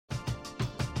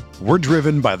We're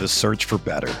driven by the search for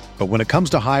better. But when it comes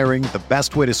to hiring, the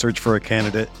best way to search for a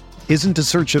candidate isn't to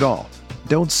search at all.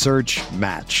 Don't search,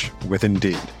 match with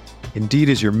Indeed. Indeed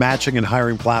is your matching and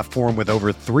hiring platform with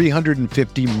over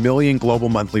 350 million global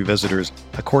monthly visitors,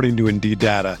 according to Indeed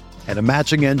data, and a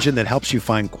matching engine that helps you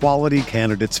find quality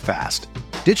candidates fast.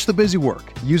 Ditch the busy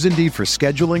work. Use Indeed for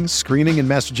scheduling, screening, and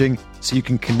messaging so you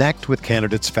can connect with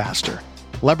candidates faster.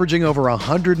 Leveraging over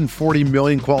 140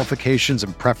 million qualifications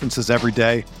and preferences every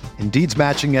day, Indeed's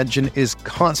matching engine is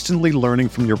constantly learning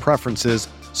from your preferences,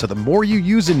 so the more you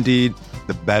use Indeed,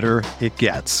 the better it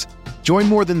gets. Join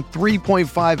more than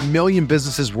 3.5 million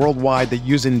businesses worldwide that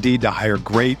use Indeed to hire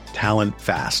great talent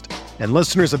fast. And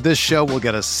listeners of this show will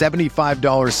get a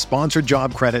 $75 sponsored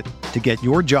job credit to get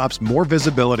your jobs more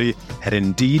visibility at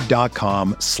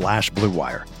Indeed.com/Blue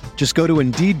Wire. Just go to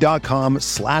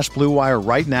Indeed.com/Blue Wire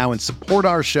right now and support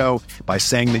our show by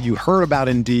saying that you heard about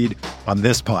Indeed on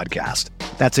this podcast.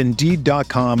 That's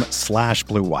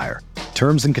Indeed.com/Blue Wire.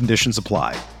 Terms and conditions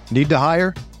apply. Need to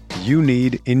hire? You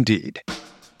need Indeed.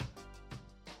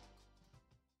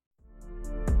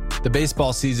 The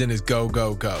baseball season is go,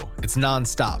 go, go. It's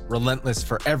nonstop, relentless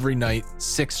for every night,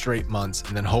 6 straight months,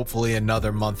 and then hopefully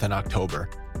another month in October.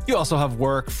 You also have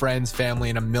work, friends, family,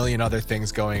 and a million other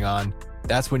things going on.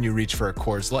 That's when you reach for a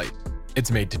Coors Light. It's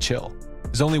made to chill.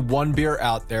 There's only one beer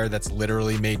out there that's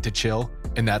literally made to chill,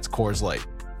 and that's Coors Light.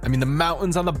 I mean, the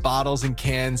mountains on the bottles and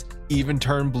cans even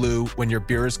turn blue when your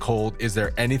beer is cold. Is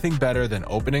there anything better than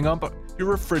opening up your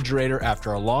refrigerator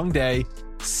after a long day,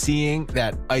 seeing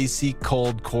that icy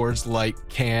cold Coors Light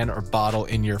can or bottle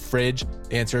in your fridge?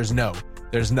 The answer is no.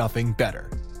 There's nothing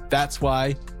better. That's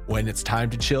why when it's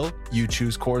time to chill, you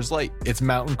choose Coors Light. It's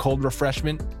mountain cold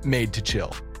refreshment made to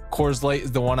chill. Coors Light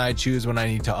is the one I choose when I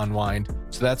need to unwind.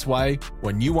 So that's why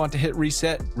when you want to hit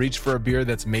reset, reach for a beer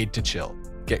that's made to chill.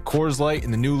 Get Coors Light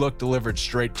in the new look delivered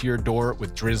straight to your door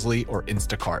with Drizzly or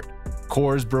Instacart.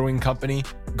 Coors Brewing Company,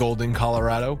 Golden,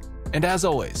 Colorado. And as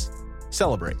always,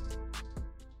 celebrate.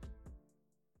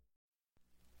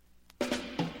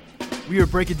 We are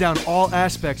breaking down all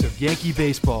aspects of Yankee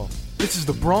baseball. This is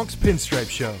the Bronx Pinstripe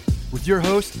Show with your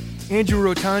hosts, Andrew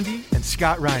Rotondi and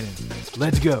Scott Reinen.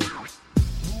 Let's go.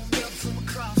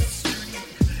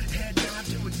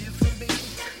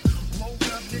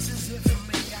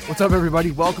 What's up,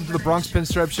 everybody? Welcome to the Bronx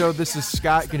Pinstripe Show. This is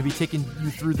Scott, going to be taking you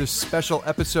through this special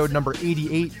episode number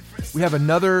 88. We have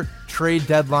another trade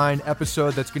deadline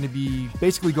episode that's going to be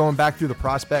basically going back through the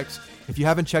prospects. If you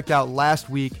haven't checked out last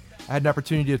week, I had an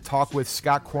opportunity to talk with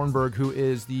Scott Kornberg, who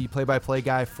is the play-by-play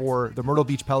guy for the Myrtle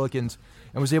Beach Pelicans,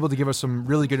 and was able to give us some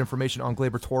really good information on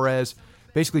Gleyber Torres,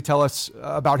 basically tell us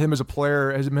about him as a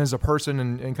player, as a person,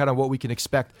 and kind of what we can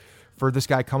expect for this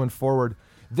guy coming forward.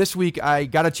 This week, I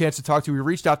got a chance to talk to, we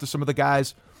reached out to some of the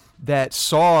guys that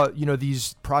saw,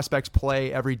 these prospects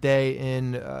play every day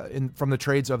in from the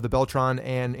trades of the Beltran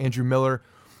and Andrew Miller.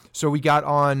 So we got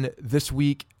on this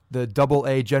week the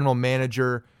Double-A general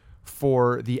manager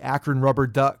for the Akron Rubber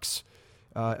Ducks,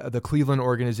 the Cleveland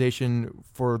organization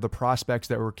for the prospects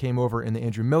that came over in the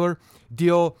Andrew Miller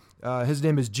deal. His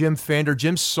name is Jim Fander.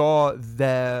 Jim saw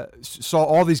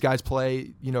all these guys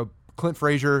play. Clint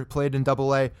Frazier played in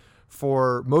Double-A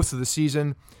for most of the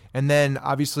season, and then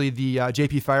obviously the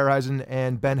JP Fireheisen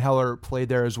and Ben Heller played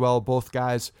there as well. Both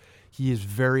guys he is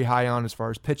very high on as far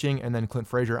as pitching, and then Clint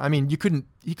Frazier. I mean, he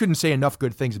couldn't say enough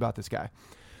good things about this guy.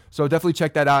 So definitely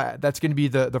check that out. That's going to be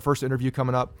the first interview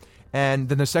coming up. And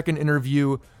then the second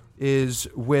interview is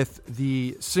with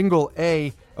the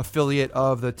Single-A affiliate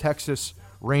of the Texas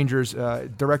Rangers,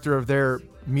 director of their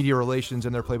media relations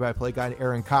and their play-by-play guy,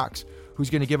 Aaron Cox, who's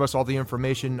going to give us all the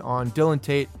information on Dylan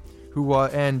Tate,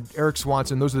 and Eric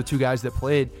Swanson. Those are the two guys that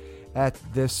played at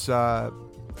this at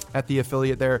the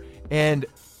affiliate there. And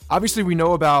obviously we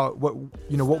know about what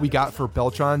we got for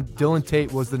Beltran. Dylan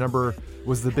Tate was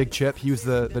the big chip. He was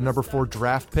the number 4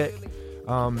 draft pick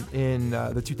in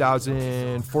the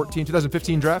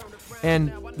 2015 draft.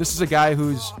 And this is a guy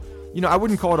who's, I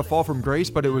wouldn't call it a fall from grace,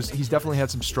 but he's definitely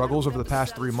had some struggles over the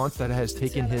past 3 months that has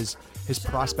taken his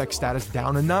prospect status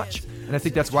down a notch. And I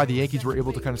think that's why the Yankees were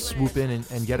able to kind of swoop in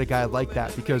and get a guy like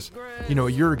that, because, a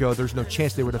year ago, there's no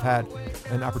chance they would have had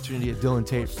an opportunity at Dylan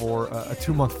Tate for a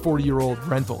 2-month, 40-year-old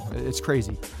rental. It's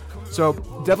crazy. So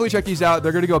definitely check these out.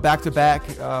 They're going to go back to back.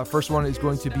 First one is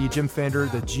going to be Jim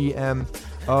Fander, the GM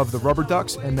of the Rubber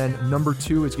Ducks, and then number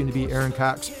 2 is going to be Aaron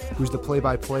Cox, who's the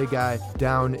play-by-play guy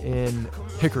down in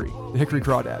Hickory, the Hickory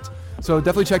Crawdads. So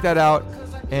definitely check that out,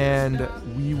 and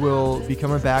we will be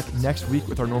coming back next week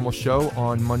with our normal show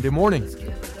on Monday morning.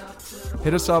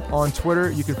 Hit us up on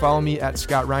Twitter. You can follow me at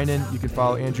Scott Reinen. You can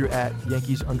follow Andrew at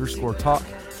Yankees_talk.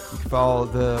 You can follow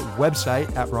the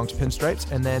website at Bronx Pinstripes,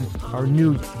 and then our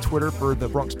new Twitter for the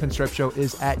Bronx Pinstripe Show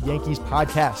is at Yankees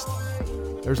Podcast.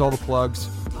 There's all the plugs.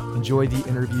 Enjoy the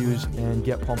interviews and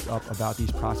get pumped up about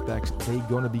these prospects. They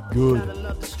gonna be good.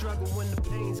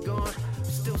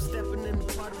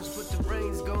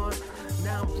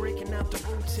 Now I'm breaking out the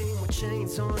routine with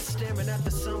chains on, staring at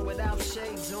the sun without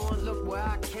shades on. Look where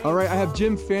I came. All right, I have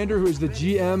Jim Fander, who is the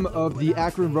GM of the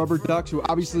Akron Rubber Ducks, who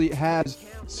obviously has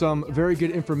some very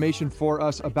good information for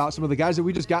us about some of the guys that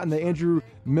we just got in the Andrew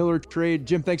Miller trade.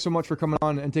 Jim, thanks so much for coming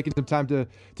on and taking some time to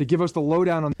give us the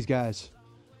lowdown on these guys.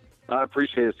 I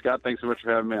appreciate it, Scott. Thanks so much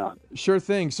for having me on. Sure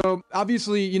thing. So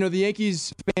obviously, the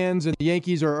Yankees fans and the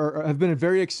Yankees have been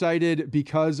very excited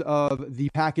because of the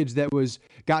package that was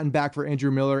gotten back for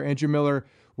Andrew Miller. Andrew Miller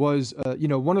was,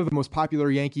 one of the most popular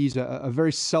Yankees, a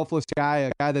very selfless guy,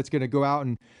 a guy that's going to go out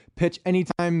and pitch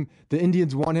anytime the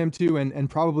Indians want him to, and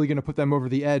probably going to put them over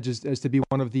the edge as to be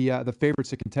one of the favorites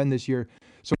to contend this year.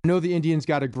 So I know the Indians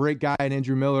got a great guy in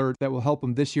Andrew Miller that will help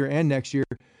them this year and next year.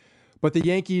 But the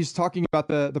Yankees, talking about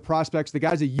the prospects, the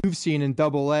guys that you've seen in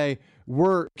Double-A,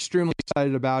 we're extremely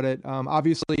excited about it.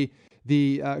 Obviously,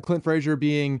 the Clint Frazier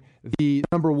being the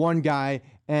number one guy,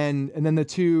 and then the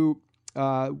two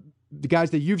the guys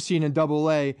that you've seen in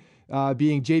Double-A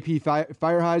being J.P.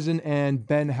 Feierheisen and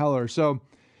Ben Heller. So,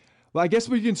 well, I guess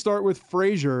we can start with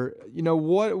Frazier.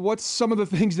 What's some of the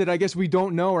things that I guess we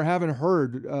don't know or haven't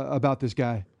heard about this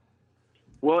guy?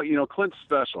 Well, Clint's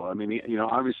special. I mean,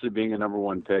 obviously being a number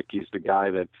one pick, he's the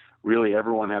guy that really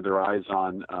everyone had their eyes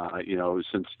on,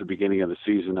 since the beginning of the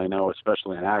season. I know,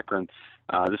 especially in Akron,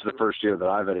 this is the first year that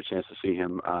I've had a chance to see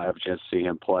him.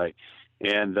 Play,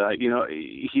 and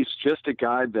he's just a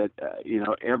guy that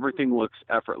everything looks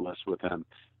effortless with him.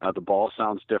 The ball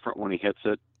sounds different when he hits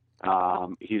it.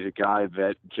 He's a guy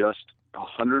that just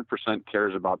 100%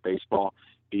 cares about baseball.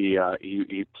 He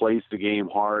plays the game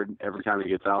hard every time he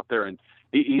gets out there, and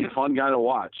he's a fun guy to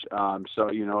watch. He's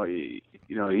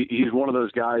one of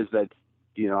those guys that,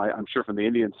 I'm sure from the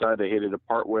Indian side they hated to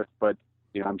part with, but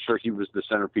I'm sure he was the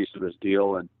centerpiece of this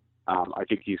deal, and I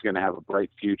think he's going to have a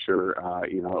bright future.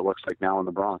 It looks like now in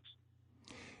the Bronx.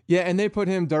 Yeah, and they put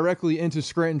him directly into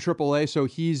Scranton AAA, so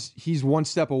he's one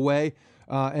step away,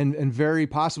 and very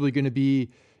possibly going to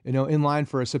be in line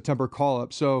for a September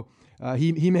call-up. So.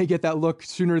 He may get that look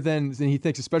sooner than he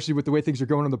thinks, especially with the way things are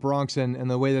going in the Bronx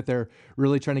and the way that they're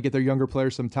really trying to get their younger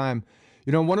players some time.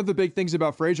 One of the big things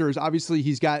about Frazier is obviously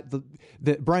he's got the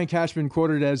Brian Cashman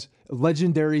quoted as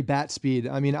legendary bat speed.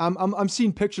 I mean, I'm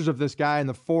seeing pictures of this guy and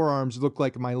the forearms look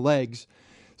like my legs.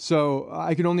 So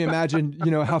I can only imagine,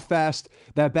 how fast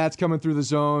that bat's coming through the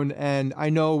zone. And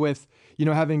I know with,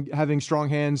 having strong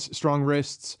hands, strong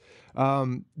wrists,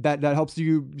 that helps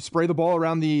you spray the ball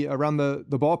around the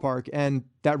ballpark, and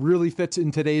that really fits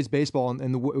in today's baseball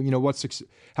and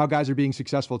how guys are being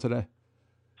successful today.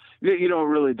 It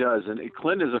really does. And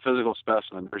Clint is a physical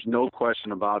specimen. There's no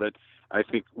question about it. I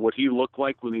think what he looked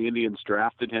like when the Indians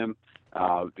drafted him,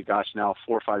 now 4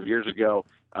 or 5 years ago,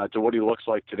 to what he looks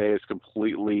like today is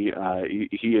completely.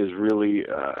 He has really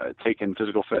taken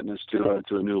physical fitness to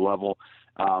a new level.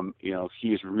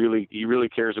 He really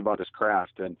cares about his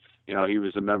craft, and he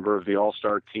was a member of the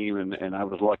All-Star team, and I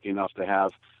was lucky enough to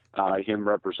have him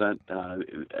represent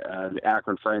the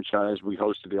Akron franchise. We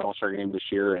hosted the All-Star game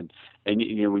this year, and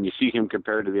when you see him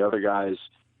compared to the other guys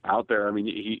out there, I mean,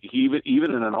 he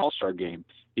even in an All-Star game,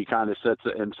 he kind of sets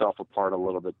himself apart a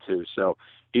little bit too. So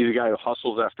he's a guy who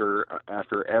hustles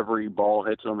after every ball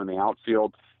hits him in the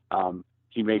outfield.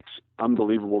 He makes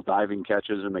unbelievable diving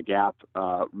catches in the gap,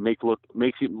 makes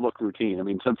him look routine. I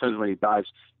mean, sometimes when he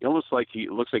dives, it looks like he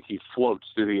floats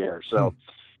through the air. So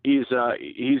he's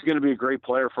going to be a great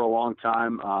player for a long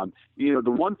time. The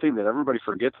one thing that everybody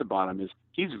forgets about him is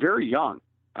he's very young.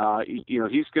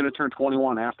 He's going to turn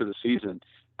 21 after the season.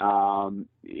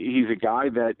 He's a guy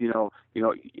that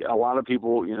a lot of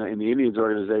people in the Indians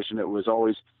organization, it was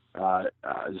always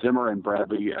Zimmer and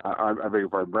Bradley,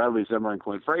 Bradley Zimmer and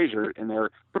Clint Frazier, and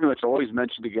they're pretty much always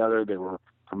mentioned together. They were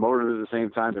promoted at the same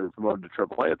time. They were promoted to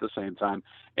AAA at the same time.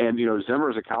 And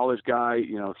Zimmer's a college guy.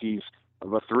 He's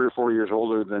about 3 or 4 years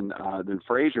older than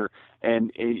Frazier,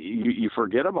 and you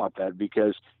forget about that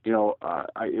because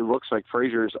it looks like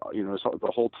Frazier's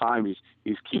the whole time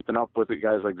he's keeping up with the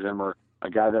guys like Zimmer, a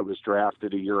guy that was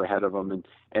drafted a year ahead of him,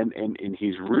 and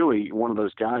he's really one of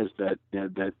those guys that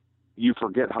you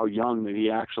forget how young that he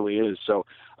actually is. So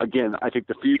again, I think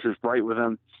the future's bright with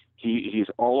him. He's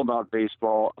all about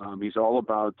baseball. He's all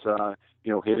about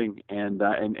hitting, and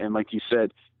like you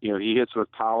said, he hits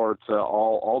with power to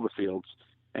all the fields,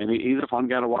 and he's a fun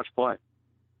guy to watch play.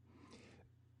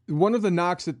 One of the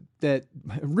knocks that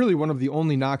really one of the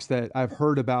only knocks that I've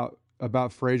heard about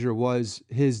Frazier was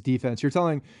his defense. You're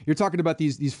talking about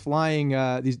these flying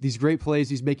these great plays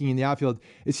he's making in the outfield.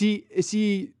 Is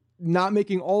he not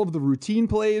making all of the routine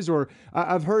plays, or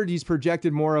I've heard he's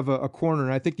projected more of a corner,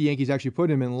 and I think the Yankees actually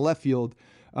put him in left field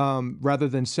rather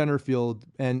than center field.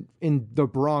 And in the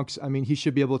Bronx, I mean, he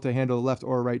should be able to handle left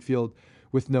or right field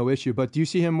with no issue. But do you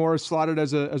see him more slotted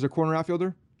as a corner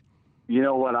outfielder? You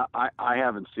know what? I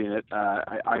haven't seen it.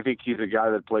 I think he's a guy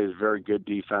that plays very good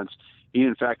defense.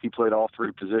 In fact, he played all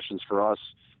three positions for us,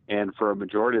 and for a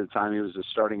majority of the time, he was just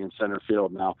starting in center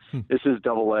field. Now, this is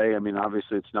Double-A. I mean,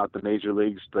 obviously, it's not the major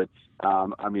leagues, but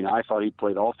I mean, I thought he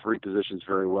played all three positions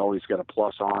very well. He's got a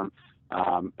plus arm,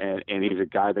 and he's a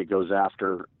guy that goes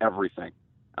after everything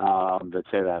that's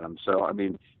hit at him. So, I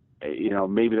mean,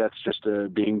 maybe that's just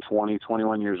being 20,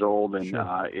 21 years old and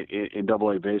sure. In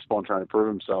Double-A baseball and trying to prove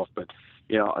himself. But,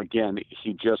 again,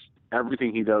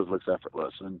 everything he does looks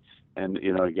effortless. And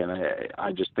again,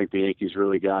 I just think the Yankees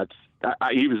really got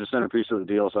he was the centerpiece of the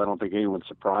deal, so I don't think anyone's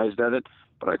surprised at it.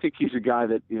 But I think he's a guy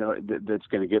that, that's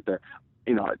going to get there.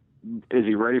 Is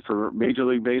he ready for Major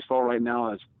League Baseball right now?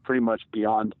 That's pretty much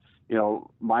beyond,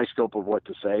 my scope of what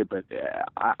to say. But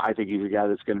I think he's a guy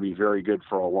that's going to be very good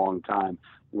for a long time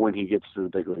when he gets to the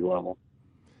big league level.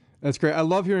 That's great. I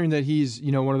love hearing that he's,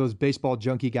 one of those baseball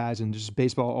junkie guys and just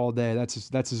baseball all day. That's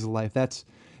his life. That's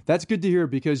good to hear,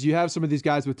 because you have some of these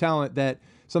guys with talent that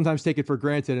sometimes take it for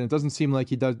granted, and it doesn't seem like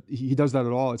he does that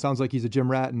at all. It sounds like he's a gym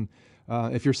rat, and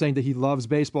if you're saying that he loves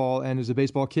baseball and is a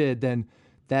baseball kid, then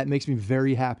that makes me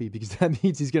very happy, because that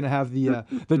means he's going to have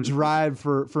the drive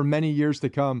for many years to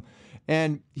come.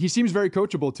 And he seems very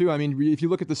coachable too. I mean, if you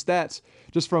look at the stats,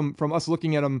 just from us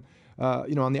looking at him,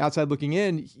 on the outside looking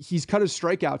in, he's cut his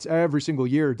strikeouts every single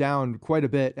year down quite a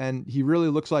bit, and he really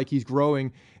looks like he's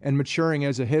growing and maturing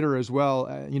as a hitter as well.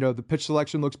 The pitch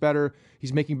selection looks better.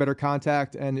 He's making better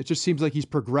contact, and it just seems like he's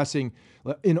progressing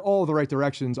in all the right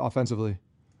directions offensively.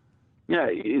 Yeah,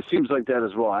 it seems like that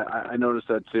as well. I noticed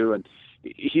that too, and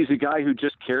he's a guy who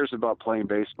just cares about playing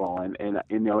baseball, and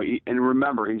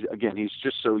remember, he's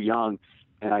just so young.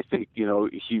 And I think, he's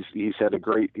had a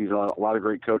lot of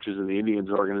great coaches in the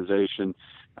Indians organization.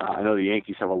 I know the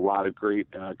Yankees have a lot of great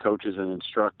coaches and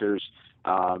instructors.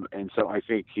 And so I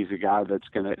think he's a guy that's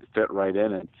going to fit right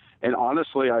in. And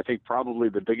honestly, I think probably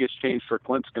the biggest change for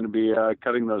Clint's going to be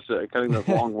cutting those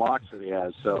long locks that he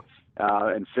has. So,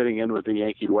 and fitting in with the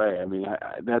Yankee way. I mean,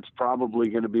 that's probably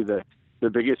going to be the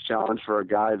biggest challenge for a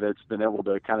guy that's been able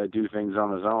to kind of do things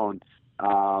on his own.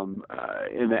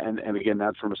 And again,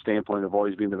 that's from a standpoint of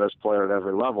always being the best player at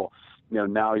every level.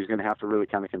 Now he's going to have to really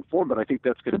kind of conform, but I think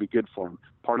that's going to be good for him.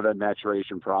 Part of that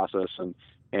maturation process, and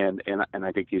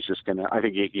I think I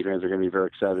think Yankee fans are going to be very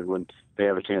excited when they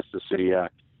have a chance to see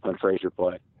Clint Frazier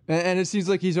play. And it seems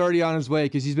like he's already on his way,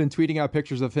 because he's been tweeting out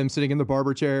pictures of him sitting in the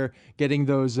barber chair, getting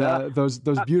those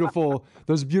beautiful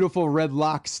red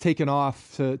locks taken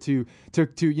off to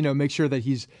make sure that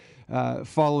he's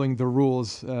following the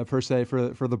rules per se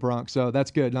for the Bronx. So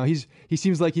that's good. Now he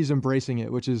seems like he's embracing it,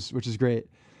 which is great.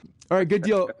 All right, good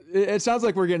deal. It sounds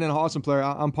like we're getting an awesome player.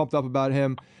 I'm pumped up about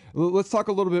him. Let's talk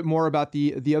a little bit more about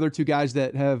the other two guys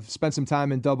that have spent some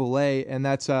time in Double-A, and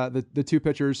that's the two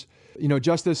pitchers.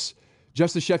 Justice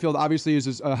Sheffield obviously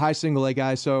is a high Single-A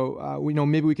guy, so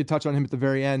maybe we could touch on him at the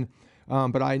very end.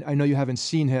 But I know you haven't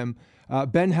seen him.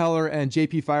 Ben Heller and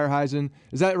J.P. Feyereisen.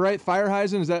 Is that right?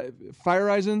 Feyereisen? Is that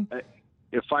Feyereisen?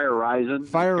 Feyereisen.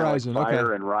 Feyereisen. Like fire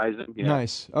okay. and Rising. Yeah.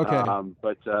 Nice. Okay.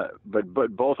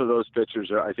 But both of those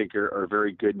pitchers I think are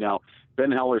very good. Now,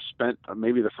 Ben Heller spent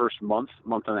maybe the first month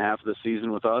and a half of the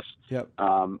season with us. Yep.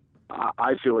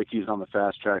 I feel like he's on the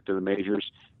fast track to the majors.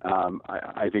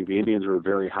 I think the Indians were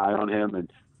very high on him,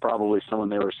 and probably someone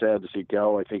they were sad to see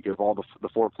go. I think of all the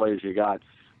four players you got,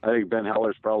 I think Ben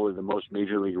Heller is probably the most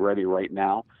major league ready right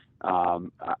now.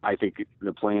 I think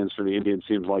the plans for the Indians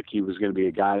seems like he was going to be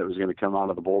a guy that was going to come out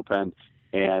of the bullpen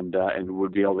and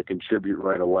would be able to contribute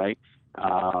right away.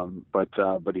 But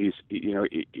he's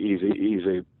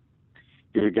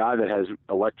a guy that has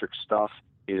electric stuff.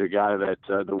 He's a guy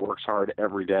that works hard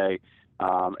every day.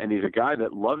 And he's a guy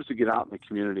that loves to get out in the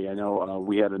community. I know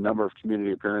we had a number of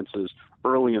community appearances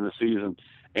early in the season,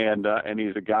 and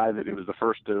he's a guy that he was the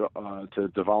first to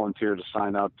volunteer to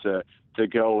sign up to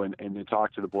go and to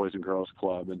talk to the Boys and Girls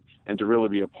Club and to really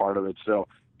be a part of it. So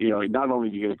not only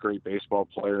do you get a great baseball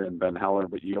player in Ben Heller,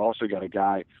 but you also got a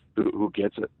guy who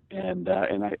gets it. And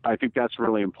I think that's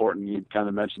really important. You kind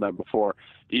of mentioned that before.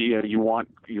 You want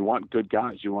good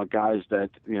guys. You want guys that,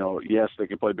 yes, they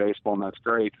can play baseball and that's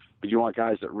great, but you want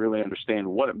guys that really understand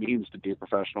what it means to be a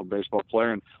professional baseball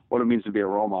player and what it means to be a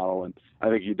role model. And I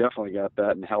think you definitely got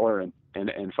that in Heller and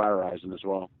Feiereisen as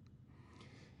well.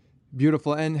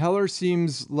 Beautiful. And Heller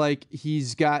seems like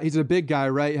he's a big guy,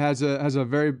 right? Has a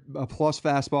very plus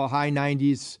fastball, high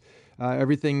 90s.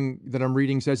 Everything that I'm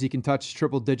reading says he can touch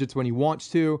triple digits when he wants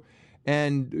to.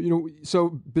 And, so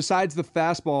besides the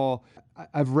fastball,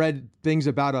 I've read things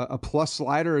about a plus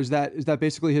slider. Is that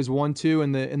basically his 1-2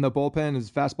 in the bullpen, his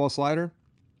fastball slider?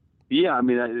 Yeah, I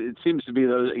mean, it seems to be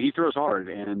he throws hard,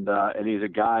 and he's a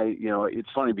guy. It's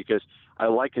funny because I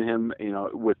liken him,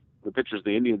 with the pitchers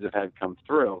the Indians have had come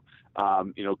through.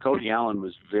 Cody Allen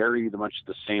was very much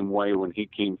the same way when he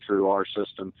came through our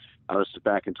system. This is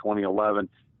back in 2011,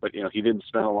 but he didn't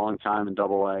spend a long time in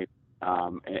Double-A.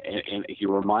 And he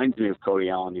reminds me of Cody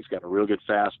Allen. He's got a real good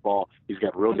fastball. He's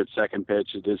got a real good second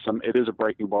pitch. It is a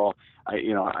breaking ball.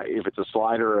 If it's a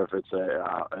slider, or if it's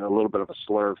a little bit of a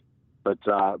slurve, but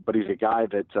he's a guy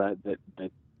that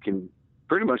can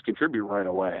pretty much contribute right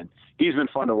away, and he's been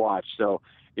fun to watch. So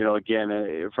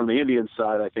again, from the Indians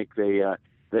side, I think they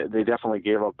definitely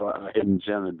gave up a hidden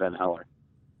gem in Ben Heller.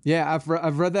 Yeah, I've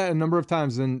read that a number of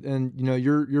times, and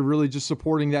you're really just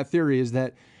supporting that theory, is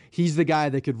that he's the guy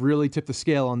that could really tip the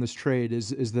scale on this trade, is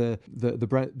the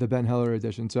Ben Heller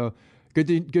addition. So good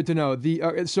to know.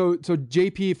 So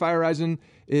JP Feiereisen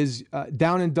is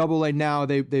down in Double-A now.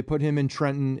 They put him in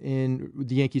Trenton in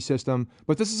the Yankee system,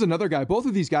 but this is another guy. Both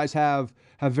of these guys have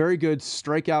very good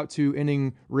strikeout to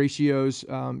inning ratios.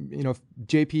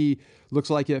 JP looks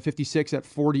like at 56 at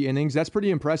 40 innings. That's pretty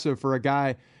impressive for a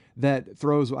guy that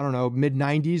throws, I don't know, mid to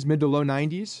low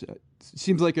 90s.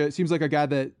 Seems like a guy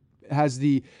that has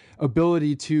the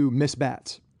ability to miss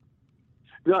bats.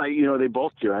 No, they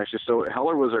both do, actually. So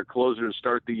Heller was our closer to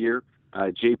start the year.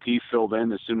 JP filled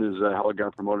in as soon as Heller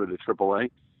got promoted to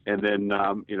AAA. And then,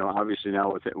 obviously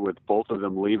now with both of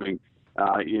them leaving,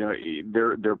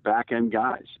 they're back-end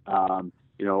guys.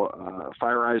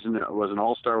 Feiereisen was an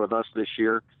all-star with us this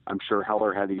year. I'm sure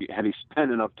Heller, had he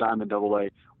spent enough time in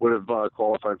Double-A, would have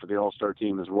qualified for the all-star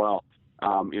team as well.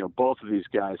 Both of these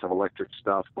guys have electric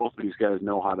stuff. Both of these guys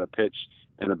know how to pitch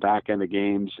in the back end of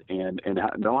games and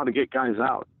know how to get guys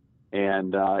out.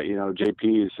 And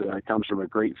JP comes from a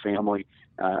great family.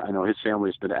 I know his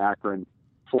family's been to Akron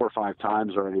 4 or 5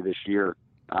 times already this year.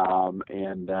 It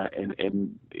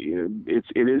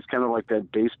is kind of like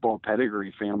that baseball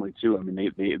pedigree family too. I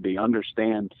mean, they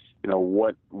understand,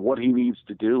 what he needs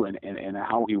to do and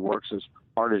how he works as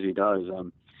hard as he does.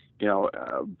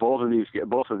 Both of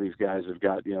these guys have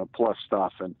got, plus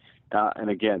stuff. And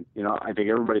again, I think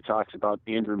everybody talks about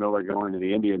Andrew Miller going to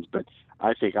the Indians, but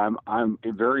I think I'm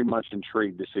very much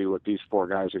intrigued to see what these 4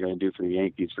 guys are going to do for the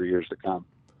Yankees for years to come.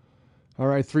 All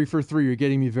right, 3 for 3. You're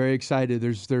getting me very excited.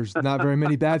 There's not very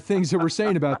many bad things that we're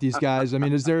saying about these guys. I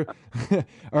mean, is there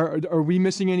are we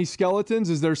missing any skeletons?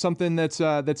 Is there something that's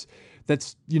going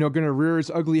to rear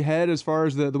its ugly head as far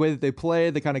as the way that they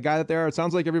play, the kind of guy that they are? It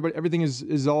sounds like everything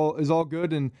is all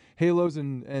good and halos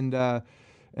and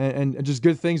just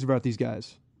good things about these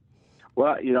guys.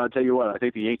 Well, I'll tell you what, I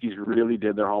think the Yankees really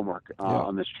did their homework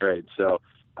on this trade. So,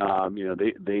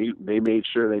 they made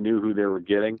sure they knew who they were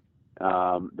getting.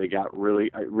 They got really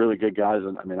good guys.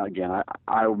 And I mean, again,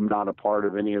 I'm not a part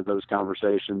of any of those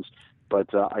conversations, but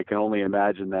I can only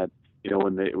imagine that,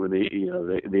 when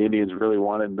the Indians really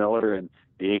wanted Miller and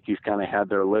the Yankees kind of had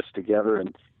their list together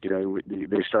and,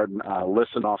 they started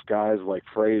listing off guys like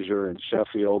Frazier and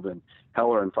Sheffield and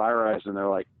Heller and Feiereisen, and they're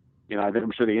like, I think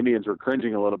I'm sure the Indians were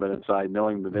cringing a little bit inside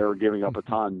knowing that they were giving up a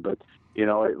ton. But,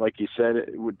 like you said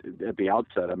at the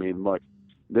outset, I mean, look,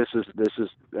 this is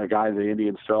a guy the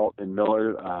Indians felt in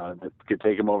Miller that could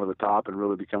take him over the top and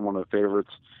really become one of the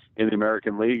favorites in the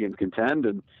American League and contend.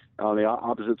 And on the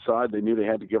opposite side, they knew they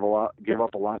had to give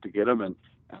up a lot to get him. And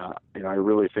I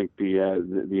really think the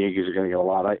Yankees are going to get a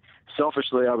lot.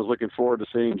 Selfishly, I was looking forward to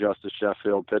seeing Justice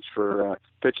Sheffield pitch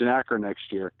in Akron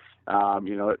next year.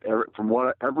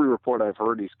 From every report I've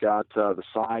heard, he's got the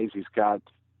size.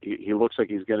 He looks like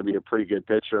he's going to be a pretty good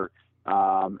pitcher.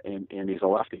 And he's a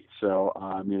lefty. So,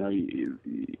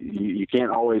 you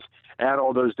can't always add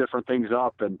all those different things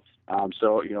up. And,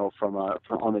 from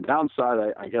on the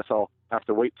downside, I guess I'll have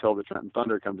to wait till the Trenton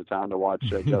Thunder come to town to watch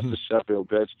Justice Sheffield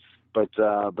pitch. But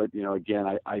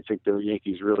again, I think the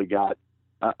Yankees really got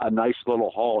a nice little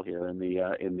haul here in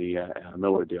the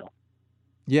Miller deal.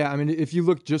 Yeah. I mean, if you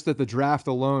look just at the draft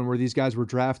alone, where these guys were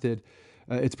drafted,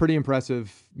 it's pretty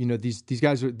impressive. These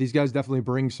guys definitely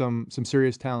bring some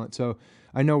serious talent. So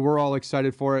I know we're all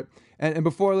excited for it. And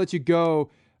before I let you go,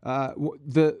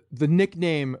 the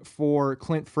nickname for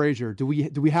Clint Frazier, do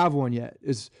we have one yet?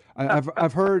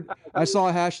 I've heard, I saw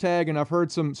a hashtag and I've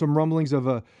heard some rumblings of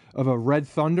a Red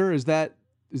Thunder. Is that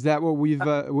what what you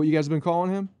guys have been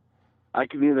calling him? I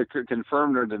can neither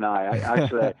confirm nor deny.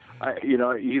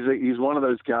 He's one of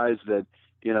those guys that,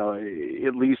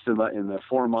 at least in the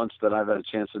 4 months that I've had a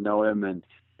chance to know him and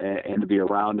to be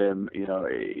around him,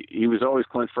 he was always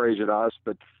Clint Frazier to us,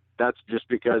 but that's just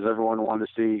because everyone wanted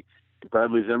to see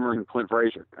Bradley Zimmer and Clint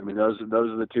Frazier. I mean, those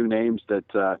are the two names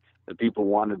that people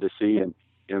wanted to see, and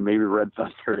maybe Red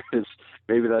Thunder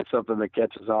maybe that's something that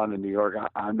catches on in New York.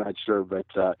 I'm not sure, but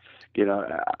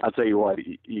I'll tell you what,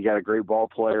 you got a great ball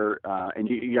player, and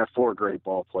you got 4 great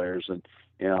ball players, and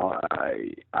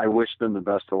I wish them the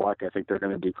best of luck. I think they're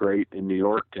going to do great in New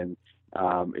York, and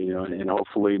and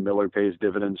hopefully Miller pays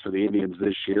dividends for the Indians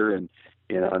this year, and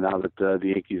now that the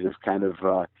Yankees have kind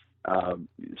of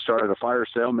started a fire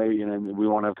sale, maybe we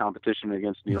won't have competition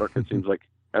against New York. It seems like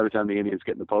every time the Indians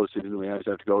get in the postseason, we always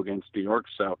have to go against New York.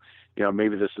 So,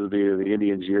 maybe this will be the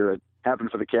Indians' year. It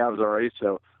happened for the Cavs already,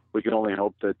 so we can only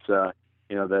hope that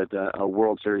that a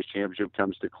World Series championship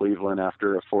comes to Cleveland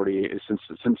after since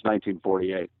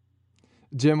 1948.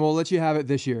 Jim, we'll let you have it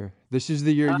this year. This is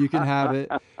the year you can have it.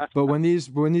 But when these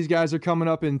guys are coming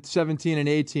up in 17 and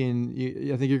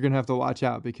 18, I think you're going to have to watch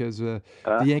out, because the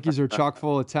Yankees are chock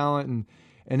full of talent,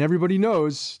 and everybody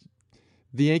knows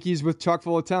the Yankees with chock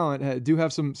full of talent do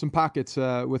have some pockets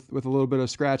with a little bit of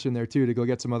scratch in there too to go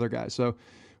get some other guys. So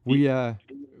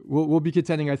we'll be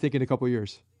contending, I think, in a couple of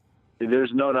years.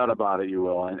 There's no doubt about it. You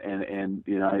will, and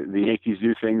the Yankees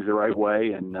do things the right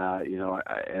way, and I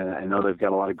know they've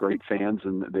got a lot of great fans,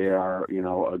 and they are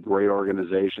a great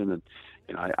organization, and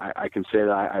I can say that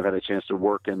I've had a chance to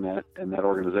work in that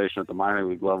organization at the minor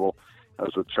league level. I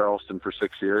was with Charleston for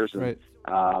 6 years, and right.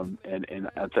 And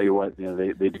I'll tell you what,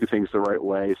 they do things the right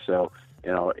way, so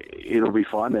it'll be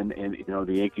fun, and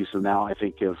the Yankees now I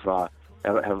think have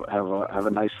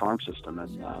a nice farm system,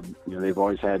 and they've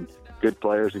always had good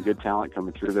players and good talent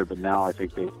coming through there, but now I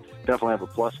think they definitely have a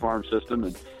plus farm system,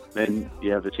 and then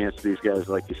you have the chance of these guys,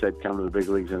 like you said, come to the big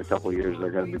leagues in a couple of years.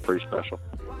 They're going to be pretty special.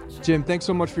 Jim, thanks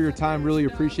so much for your time. Really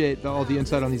appreciate all the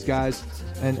insight on these guys,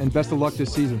 and best of luck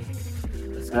this season.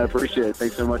 I appreciate it.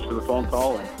 Thanks so much for the phone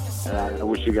call, and I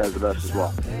wish you guys the best as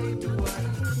well.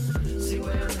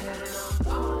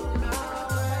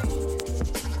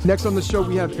 Next on the show,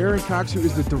 we have Aaron Cox, who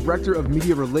is the Director of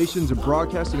Media Relations and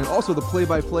Broadcasting, and also the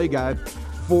play-by-play guy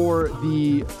for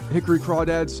the Hickory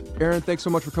Crawdads. Aaron, thanks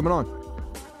so much for coming on.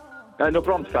 No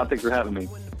problem, Scott. Thanks for having me.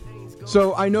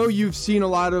 So I know you've seen a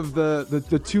lot of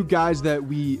the two guys that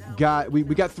we got. We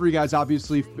got 3 guys,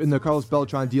 obviously, in the Carlos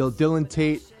Beltran deal. Dylan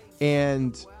Tate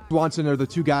and Swanson are the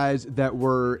 2 guys that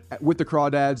were with the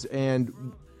Crawdads, and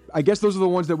I guess those are the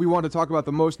ones that we want to talk about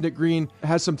the most. Nick Green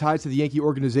has some ties to the Yankee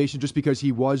organization just because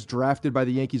he was drafted by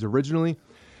the Yankees originally.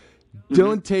 Mm-hmm.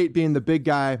 Dylan Tate being the big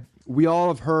guy, we all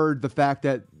have heard the fact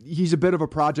that he's a bit of a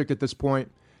project at this point.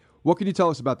 What can you tell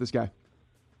us about this guy?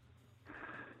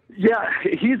 Yeah,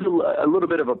 he's a little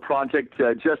bit of a project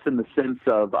just in the sense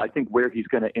of, I think, where he's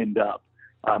going to end up.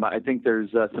 I think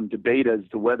there's some debate as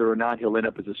to whether or not he'll end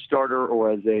up as a starter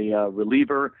or as a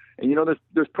reliever. And,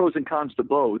 there's pros and cons to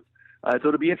both. So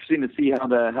it'll be interesting to see how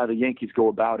the Yankees go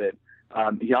about it.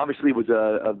 He obviously was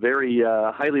a very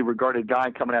highly regarded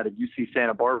guy coming out of UC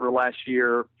Santa Barbara last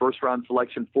year, first-round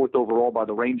selection, 4th overall by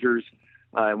the Rangers.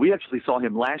 We actually saw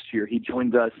him last year. He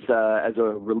joined us as a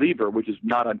reliever, which is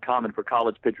not uncommon for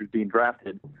college pitchers being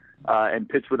drafted, and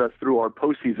pitched with us through our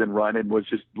postseason run and was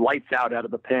just lights out of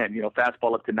the pen.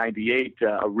 Fastball up to 98,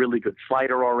 a really good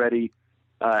slider already.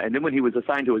 And then when he was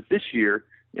assigned to us this year,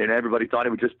 and everybody thought it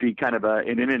would just be kind of an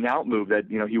in and out move that,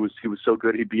 he was so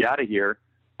good he'd be out of here.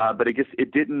 But I guess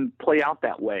it didn't play out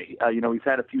that way. He's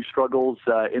had a few struggles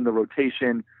in the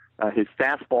rotation. His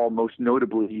fastball, most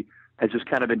notably, has just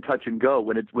kind of been touch and go.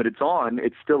 When it's on,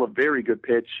 it's still a very good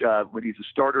pitch. When he's a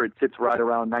starter, it sits right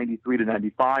around 93 to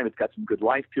 95. It's got some good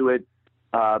life to it.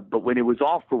 But when it was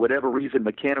off for whatever reason,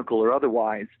 mechanical or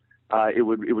otherwise, it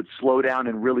would slow down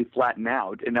and really flatten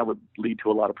out, and that would lead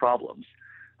to a lot of problems.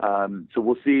 So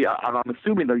we'll see. I'm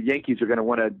assuming the Yankees are going to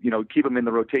want to, keep him in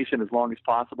the rotation as long as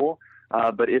possible.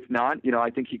 But if not, I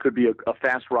think he could be a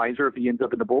fast riser if he ends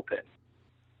up in the bullpen.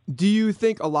 Do you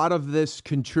think a lot of this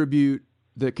contributed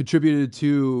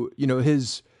to,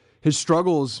 his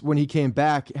struggles when he came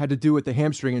back had to do with the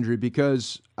hamstring injury?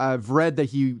 Because I've read that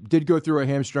he did go through a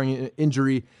hamstring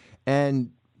injury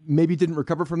and maybe didn't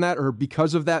recover from that, or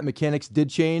because of that, mechanics did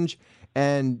change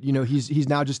and he's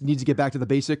now just needs to get back to the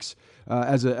basics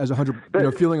as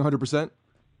 100, feeling 100%.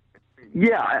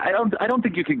 Yeah, I don't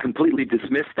think you can completely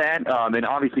dismiss that, and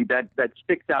obviously that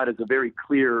sticks out as a very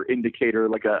clear indicator,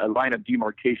 like a line of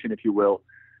demarcation, if you will.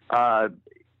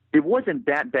 It wasn't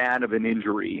that bad of an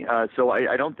injury, so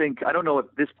I don't know at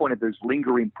this point if there's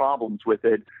lingering problems with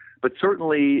it, but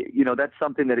certainly that's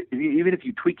something that even if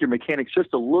you tweak your mechanics just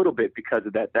a little bit because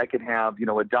of that could have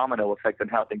a domino effect on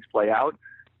how things play out.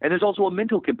 And there's also a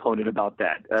mental component about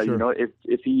that. Sure.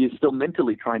 If he is still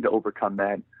mentally trying to overcome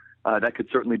that. That could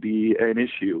certainly be an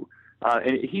issue.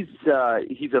 And he's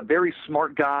a very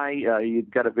smart guy. He's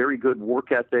got a very good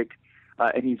work ethic,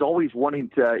 and he's always wanting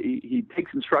to. He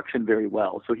takes instruction very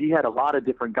well. So he had a lot of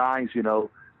different guys,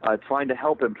 trying to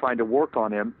help him, trying to work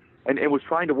on him, and was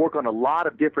trying to work on a lot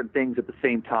of different things at the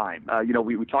same time.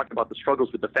 We talked about the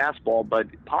struggles with the fastball, but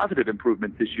positive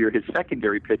improvements this year. His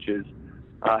secondary pitches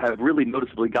have really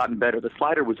noticeably gotten better. The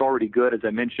slider was already good, as I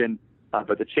mentioned.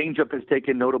 But the changeup has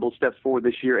taken notable steps forward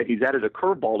this year, and he's added a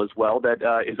curveball as well that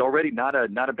is already not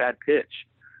a bad pitch.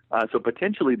 So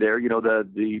potentially there,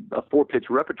 the 4-pitch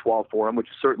repertoire for him, which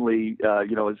certainly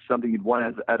is something you'd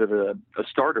want out of a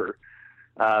starter.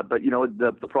 But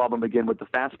the problem again with the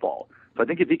fastball. So I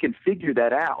think if he can figure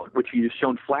that out, which he has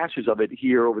shown flashes of it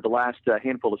here over the last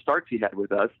handful of starts he had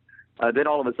with us, then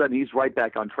all of a sudden he's right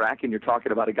back on track, and you're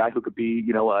talking about a guy who could be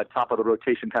a top of the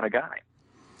rotation kind of guy.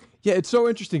 Yeah, it's so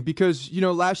interesting because,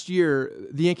 last year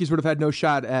the Yankees would have had no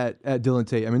shot at Dylan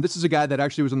Tate. I mean, this is a guy that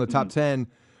actually was on the top 10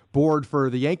 board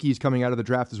for the Yankees coming out of the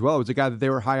draft as well. It was a guy that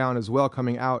they were high on as well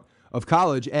coming out of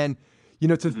college. And,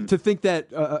 to think that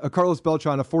a Carlos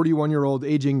Beltran, a 41-year-old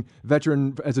aging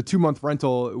veteran as a 2-month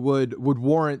rental would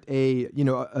warrant a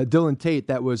Dylan Tate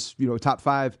that was, top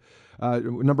 5,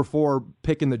 number 4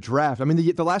 pick in the draft. I mean,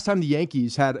 the last time the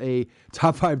Yankees had a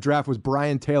top 5 draft was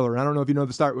Brian Taylor. I don't know if you know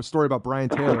the story about Brian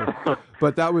Taylor,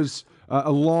 but that was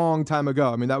a long time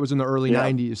ago. I mean, that was in the early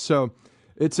 90s. So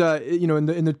it's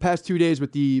in the past 2 days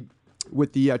with the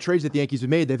trades that the Yankees have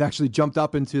made, they've actually jumped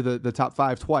up into the top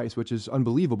 5 twice, which is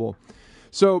unbelievable.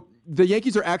 So the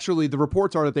Yankees the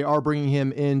reports are that they are bringing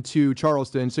him into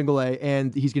Charleston, single A,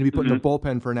 and he's going to be put in the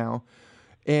bullpen for now.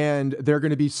 And they're going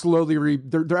to be slowly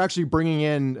they're actually bringing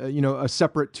in a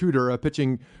separate tutor, a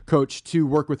pitching coach, to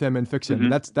work with him and fix him.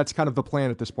 And that's kind of the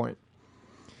plan at this point.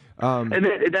 And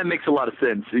that makes a lot of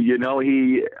sense. And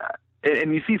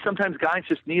you see sometimes guys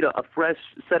just need a fresh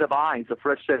set of eyes, a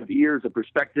fresh set of ears, a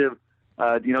perspective.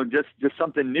 Just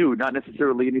something new, not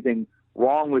necessarily anything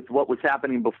wrong with what was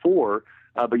happening before.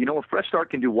 But a fresh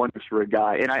start can do wonders for a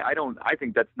guy. And I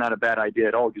think that's not a bad idea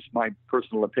at all. Just my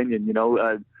personal opinion.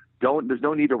 There's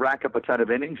no need to rack up a ton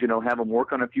of innings. Have them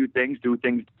work on a few things, do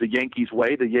things the Yankees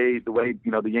way, the way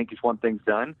the Yankees want things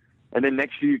done, and then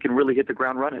next year you can really hit the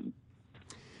ground running.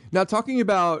 Now, talking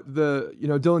about the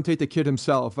Dylan Tate, the kid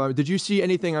himself, did you see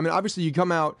anything? I mean, obviously you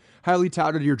come out highly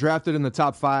touted, you're drafted in the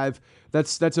top 5.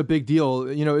 That's a big deal.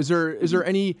 Is there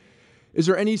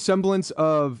any semblance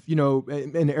of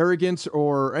an arrogance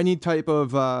or any type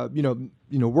of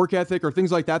work ethic or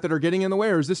things like that are getting in the way,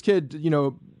 or is this kid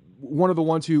one of the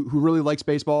ones who really likes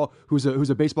baseball, who's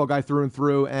a baseball guy through and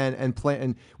through, and play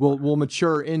and will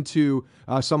mature into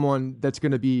someone that's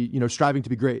going to be striving to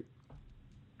be great?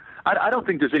 I don't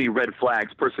think there's any red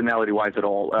flags personality-wise at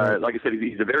all. Like I said,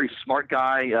 he's a very smart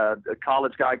guy, a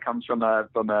college guy, comes from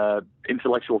a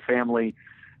intellectual family,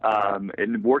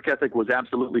 and work ethic was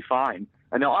absolutely fine.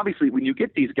 And now, obviously, when you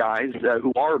get these guys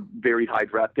who are very high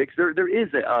draft picks, there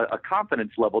is a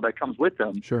confidence level that comes with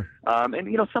them. Sure.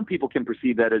 And some people can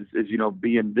perceive that as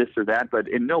being this or that, but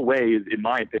in no way, in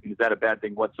my opinion, is that a bad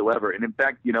thing whatsoever. And in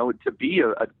fact, to be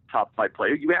a top 5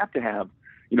 player, you have to have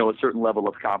a certain level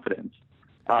of confidence.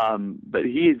 But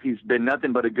he's been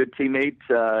nothing but a good teammate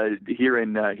here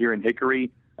in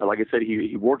Hickory. Like I said,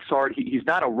 he works hard. He's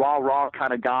not a rah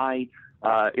kind of guy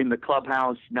in the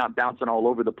clubhouse, not bouncing all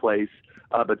over the place.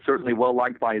 But certainly well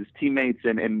liked by his teammates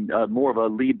and more of a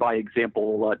lead by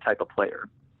example type of player.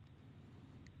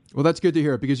 Well, that's good to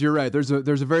hear because you're right. There's a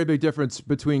very big difference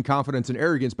between confidence and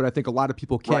arrogance, but I think a lot of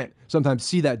people can't sometimes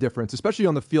see that difference, especially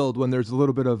on the field when there's a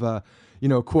little bit of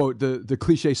quote the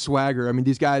cliche swagger. I mean,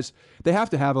 these guys, they have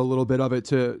to have a little bit of it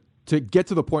to get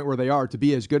to the point where they are, to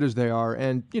be as good as they are,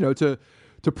 and to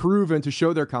prove and to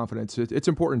show their confidence. It's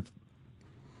important.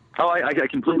 Oh, I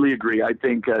completely agree. I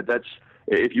think that's.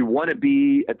 If you want to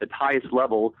be at the highest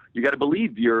level, you got to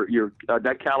believe you're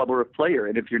that caliber of player,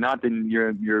 and if you're not, then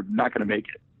you're not going to make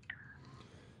it.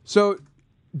 So,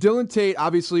 Dylan Tate,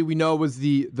 obviously, we know was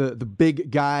the big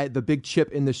guy, the big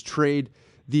chip in this trade.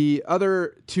 The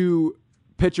other 2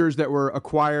 pitchers that were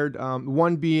acquired,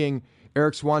 one being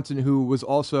Eric Swanson, who was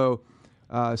also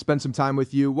spend some time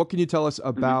with you. What can you tell us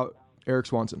about Erik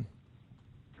Swanson?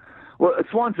 Well,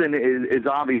 Swanson is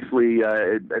obviously,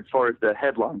 as far as the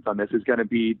headlines on this, is going to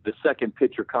be the second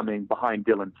pitcher coming behind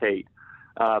Dylan Tate.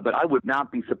 But I would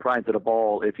not be surprised at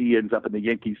all if he ends up in the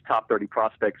Yankees' top 30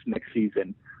 prospects next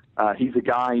season. He's a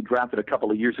guy drafted a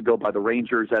couple of years ago by the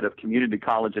Rangers out of community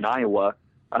college in Iowa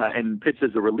and pitched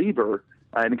as a reliever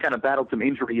and kind of battled some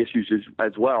injury issues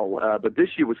as well. But this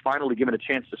year was finally given a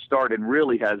chance to start and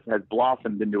really has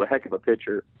blossomed into a heck of a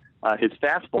pitcher. His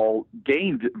fastball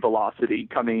gained velocity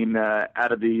coming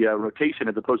out of the rotation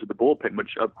as opposed to the bullpen,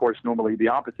 which, of course, normally the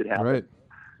opposite happens.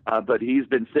 Right. But he's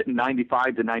been sitting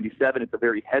 95 to 97. It's a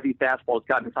very heavy fastball. It's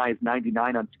gotten as high as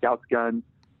 99 on Scout's gun.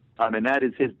 And that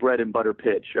is his bread and butter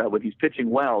pitch. When he's pitching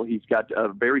well, he's got a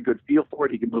very good feel for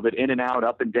it. He can move it in and out,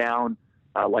 up and down,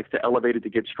 likes to elevate it to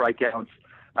get strikeouts.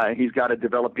 He's got a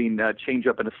developing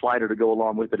changeup and a slider to go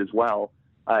along with it as well.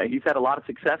 He's had a lot of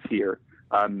success here.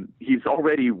 He's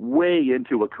already way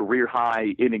into a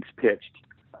career-high innings pitched.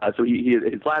 So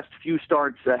his last few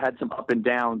starts had some up and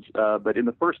downs, but in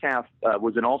the first half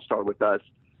was an all-star with us,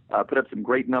 put up some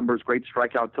great numbers, great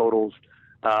strikeout totals,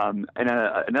 and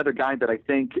another guy that I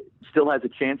think still has a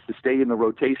chance to stay in the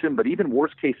rotation, but even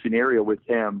worst-case scenario with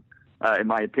him, in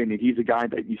my opinion, he's a guy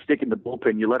that you stick in the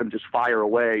bullpen, you let him just fire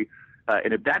away,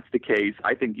 and if that's the case,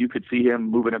 I think you could see him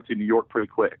moving up to New York pretty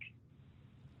quick.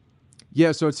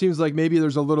 Yeah, so it seems like maybe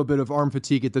there's a little bit of arm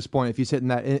fatigue at this point if he's hitting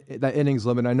that innings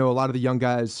limit. I know a lot of the young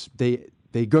guys, they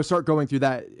start going through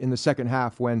that in the second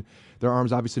half when their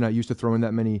arms obviously not used to throwing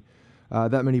that many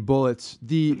bullets.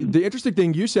 The interesting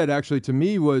thing you said actually to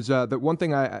me was that one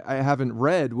thing I haven't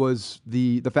read was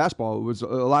the fastball. It was a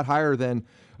lot higher than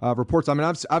reports. I mean,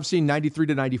 I've seen 93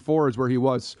 to 94 is where he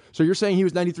was. So you're saying he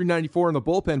was 93 94 in the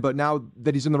bullpen, but now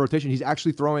that he's in the rotation, he's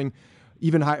actually throwing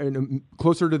even higher,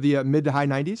 closer to the mid to high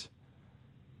 90s?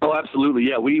 Oh, absolutely.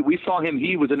 Yeah, we saw him.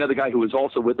 He was another guy who was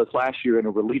also with us last year in a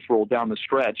relief role down the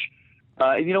stretch.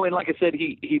 And like I said,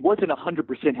 he wasn't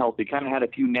 100% healthy, kind of had a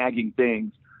few nagging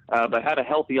things, but had a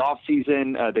healthy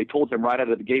offseason. They told him right out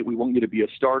of the gate, we want you to be a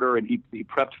starter, and he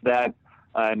prepped for that.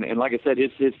 And like I said,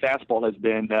 his fastball has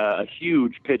been a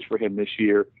huge pitch for him this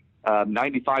year,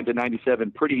 95 to 97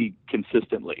 pretty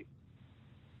consistently.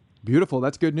 Beautiful.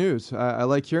 That's good news. I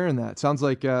like hearing that. Sounds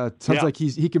like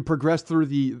he can progress through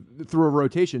a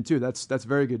rotation too. That's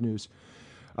very good news.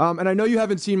 And I know you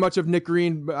haven't seen much of Nick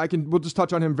Green, but we'll just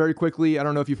touch on him very quickly. I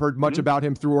don't know if you've heard much about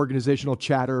him through organizational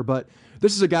chatter, but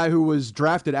this is a guy who was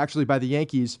drafted actually by the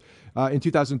Yankees in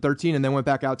 2013 and then went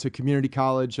back out to community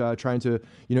college trying to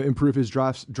improve his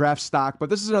draft stock. But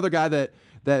this is another guy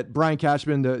that Brian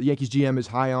Cashman, the Yankees GM, is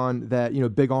high on, that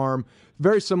big arm,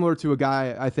 very similar to a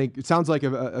guy, I think, it sounds like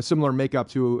a similar makeup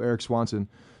to Erik Swanson.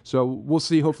 So we'll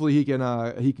see. Hopefully he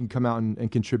can come out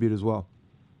and contribute as well.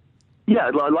 Yeah,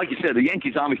 like you said, the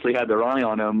Yankees obviously had their eye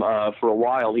on him for a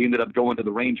while. He ended up going to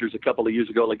the Rangers a couple of years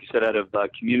ago, like you said, out of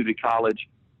community college.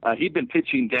 He'd been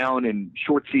pitching down in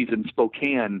short season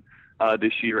Spokane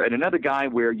this year. And another guy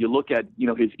where you look at,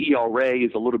 his ERA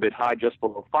is a little bit high, just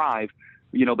below 5.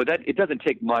 But it doesn't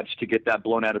take much to get that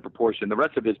blown out of proportion. The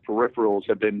rest of his peripherals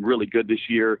have been really good this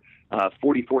year.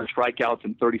 44 strikeouts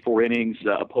in 34 innings.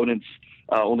 Opponents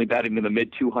only batting in the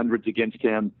mid-200s against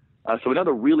him. So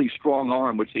another really strong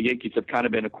arm, which the Yankees have kind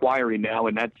of been acquiring now,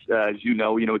 and that's, as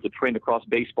it's a trend across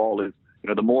baseball, is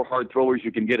the more hard throwers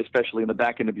you can get, especially in the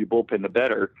back end of your bullpen, the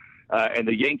better. And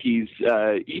the Yankees,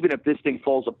 even if this thing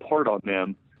falls apart on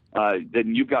them,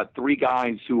 then you've got 3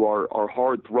 guys who are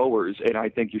hard throwers, and I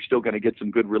think you're still going to get some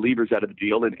good relievers out of the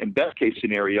deal. And best case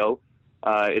scenario,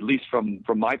 at least from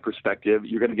my perspective,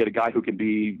 you're going to get a guy who can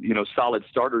be solid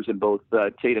starters in both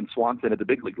Tate and Swanson at the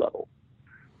big league level.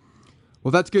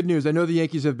 Well, that's good news. I know the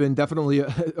Yankees have been definitely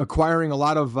acquiring a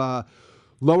lot of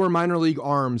lower minor league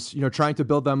arms, trying to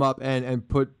build them up and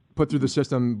put through the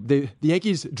system. The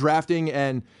Yankees drafting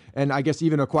and I guess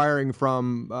even acquiring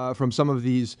from some of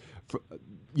these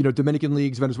Dominican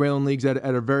leagues, Venezuelan leagues at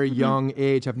a very young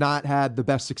age have not had the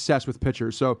best success with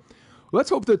pitchers. So let's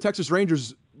hope the Texas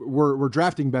Rangers were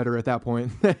drafting better at that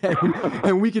point,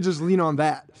 and we could just lean on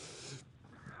that.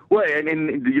 Well,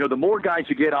 and the more guys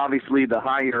you get, obviously, the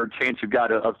higher chance you've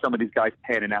got of some of these guys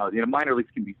panning out. Minor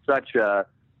leagues can be such a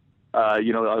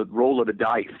roll of the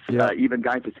dice. Yeah. Even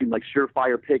guys that seem like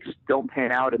surefire picks don't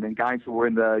pan out, and then guys who are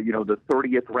in the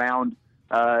 30th round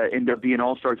end up being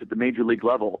all-stars at the major league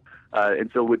level.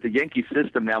 And so with the Yankee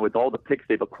system now, with all the picks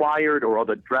they've acquired, or all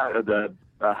the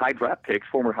high draft picks,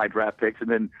 former high draft picks, and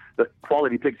then the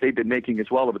quality picks they've been making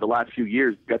as well over the last few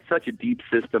years, you've got such a deep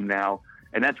system now.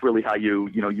 And that's really how you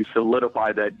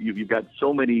solidify that you've got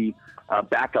so many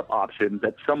backup options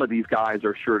that some of these guys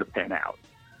are sure to pan out.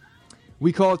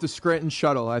 We call it the Scranton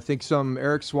Shuttle. I think some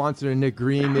Eric Swanson and Nick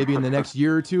Green, maybe in the next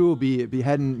year or two, will be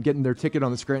getting their ticket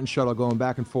on the Scranton Shuttle, going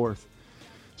back and forth.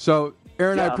 So,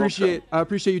 Aaron, I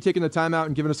appreciate you taking the time out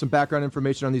and giving us some background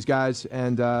information on these guys,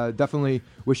 and definitely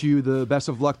wish you the best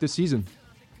of luck this season.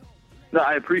 No,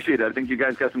 I appreciate it. I think you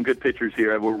guys got some good pitchers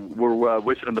here. We're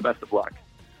wishing them the best of luck.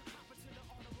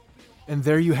 And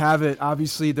there you have it.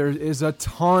 Obviously, there is a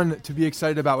ton to be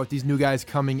excited about with these new guys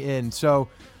coming in. So,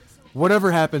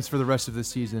 whatever happens for the rest of the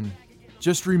season,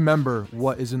 just remember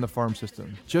what is in the farm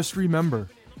system. Just remember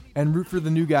and root for the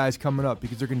new guys coming up,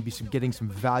 because they're going to be getting some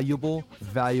valuable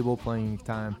playing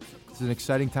time. It's an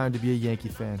exciting time to be a Yankee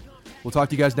fan. We'll talk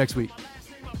to you guys next week.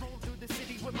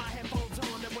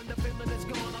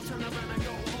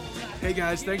 Hey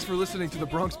guys, thanks for listening to the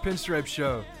Bronx Pinstripes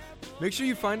Show. Make sure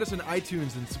you find us on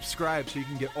iTunes and subscribe so you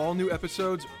can get all new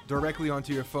episodes directly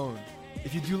onto your phone.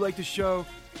 If you do like the show,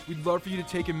 we'd love for you to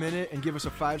take a minute and give us a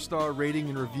 5-star rating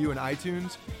and review in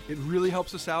iTunes. It really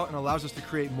helps us out and allows us to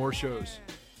create more shows.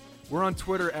 We're on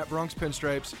Twitter at Bronx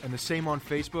Pinstripes and the same on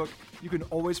Facebook. You can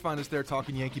always find us there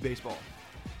talking Yankee baseball.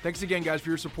 Thanks again, guys, for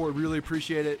your support. Really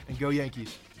appreciate it, and go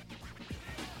Yankees.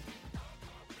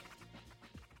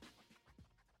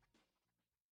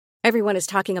 Everyone is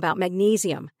talking about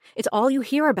magnesium. It's all you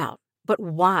hear about. But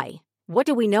why? What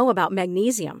do we know about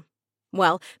magnesium?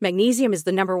 Well, magnesium is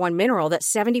the number one mineral that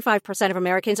 75% of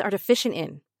Americans are deficient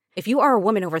in. If you are a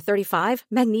woman over 35,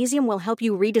 magnesium will help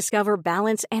you rediscover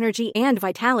balance, energy, and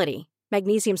vitality.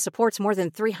 Magnesium supports more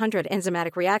than 300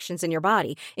 enzymatic reactions in your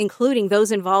body, including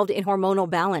those involved in hormonal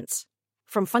balance.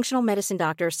 From functional medicine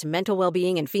doctors to mental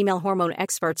well-being and female hormone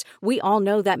experts, we all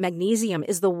know that magnesium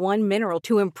is the one mineral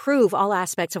to improve all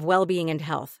aspects of well-being and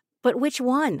health. But which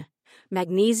one?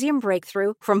 Magnesium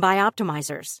Breakthrough from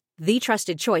Bioptimizers, the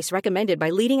trusted choice recommended by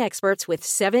leading experts with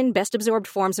 7 best-absorbed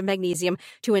forms of magnesium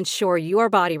to ensure your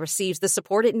body receives the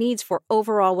support it needs for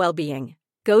overall well-being.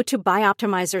 Go to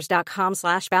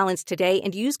bioptimizers.com/balance today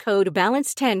and use code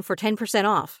BALANCE10 for 10%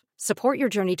 off. Support your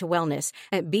journey to wellness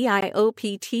at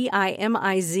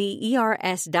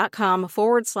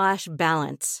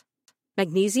bioptimizers.com/balance.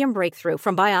 Magnesium Breakthrough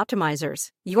from Bioptimizers,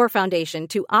 your foundation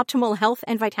to optimal health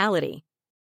and vitality.